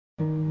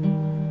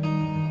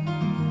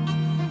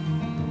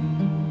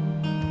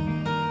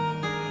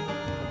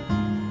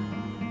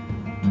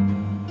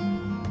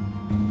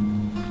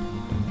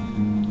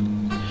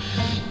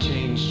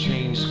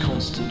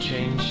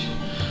change,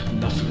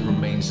 nothing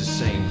remains the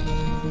same.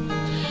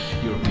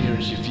 Your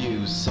appearance, your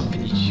views,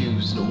 something you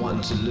choose, no one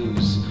to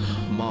lose.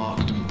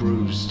 Marked and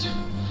bruised,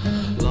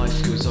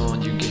 life goes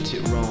on, you get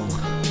it wrong.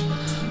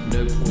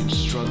 No point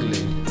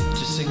struggling,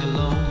 just sing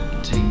along.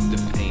 Take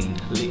the pain,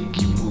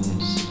 lick your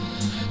wounds.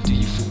 Do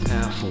you feel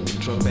powerful?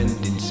 Try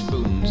bending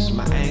spoons.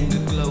 My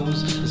anger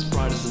glows as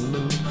bright as the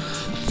moon.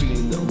 The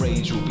feeling that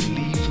rage will be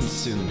leaving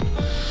soon.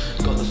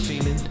 Got the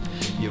feeling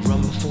you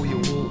run before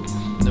you walk.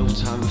 No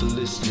time for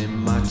listening,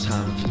 my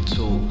time for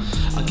talk.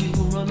 I keep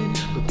on running,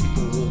 but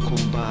people walk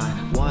on by.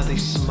 Why are they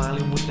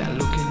smiling with that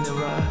look in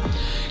their eye?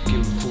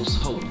 Giving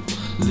false hope,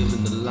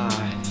 living the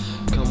lie.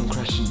 Come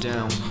crashing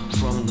down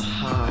from the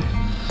high.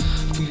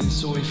 Feeling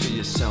sorry for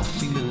yourself,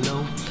 feeling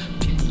low.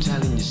 People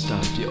telling you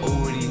stuff you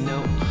already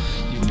know.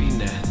 You've been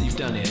there, you've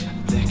done it,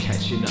 they're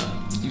catching up.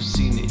 You've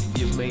seen it,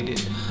 you've made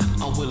it,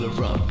 I will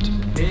erupt.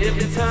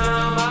 Every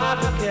time I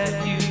look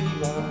at you,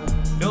 I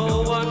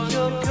know what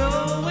you're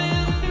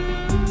going through.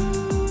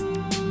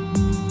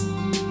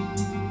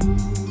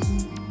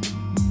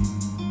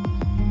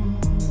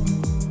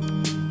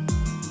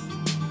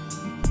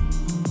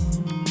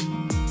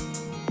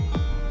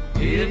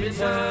 Every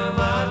time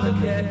I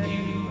look at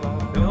you, I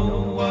know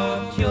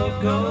what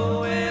you're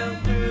going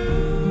through.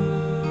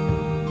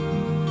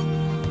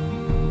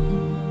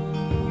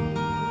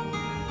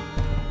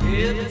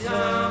 Every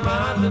time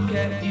I look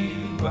at you,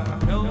 I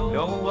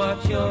know what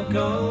you're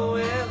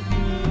going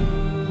through.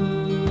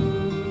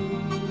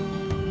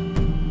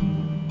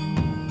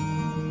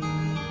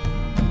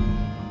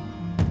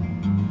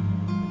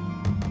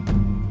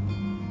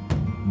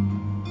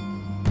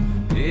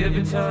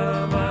 Every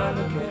time I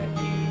look at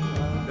you,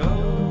 I know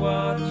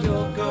what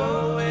you're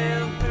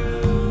going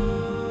through.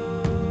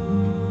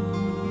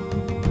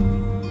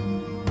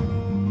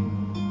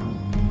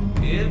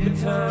 Every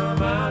time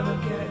I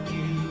look at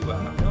you, I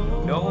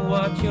know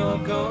what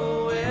you're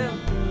going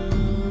through.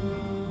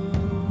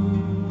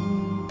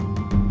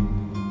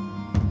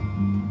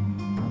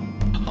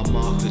 I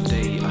marked the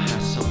day I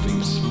had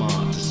something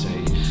smart to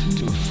say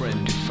to a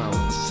friend who felt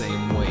the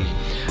same way.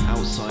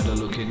 Outsider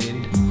looking in,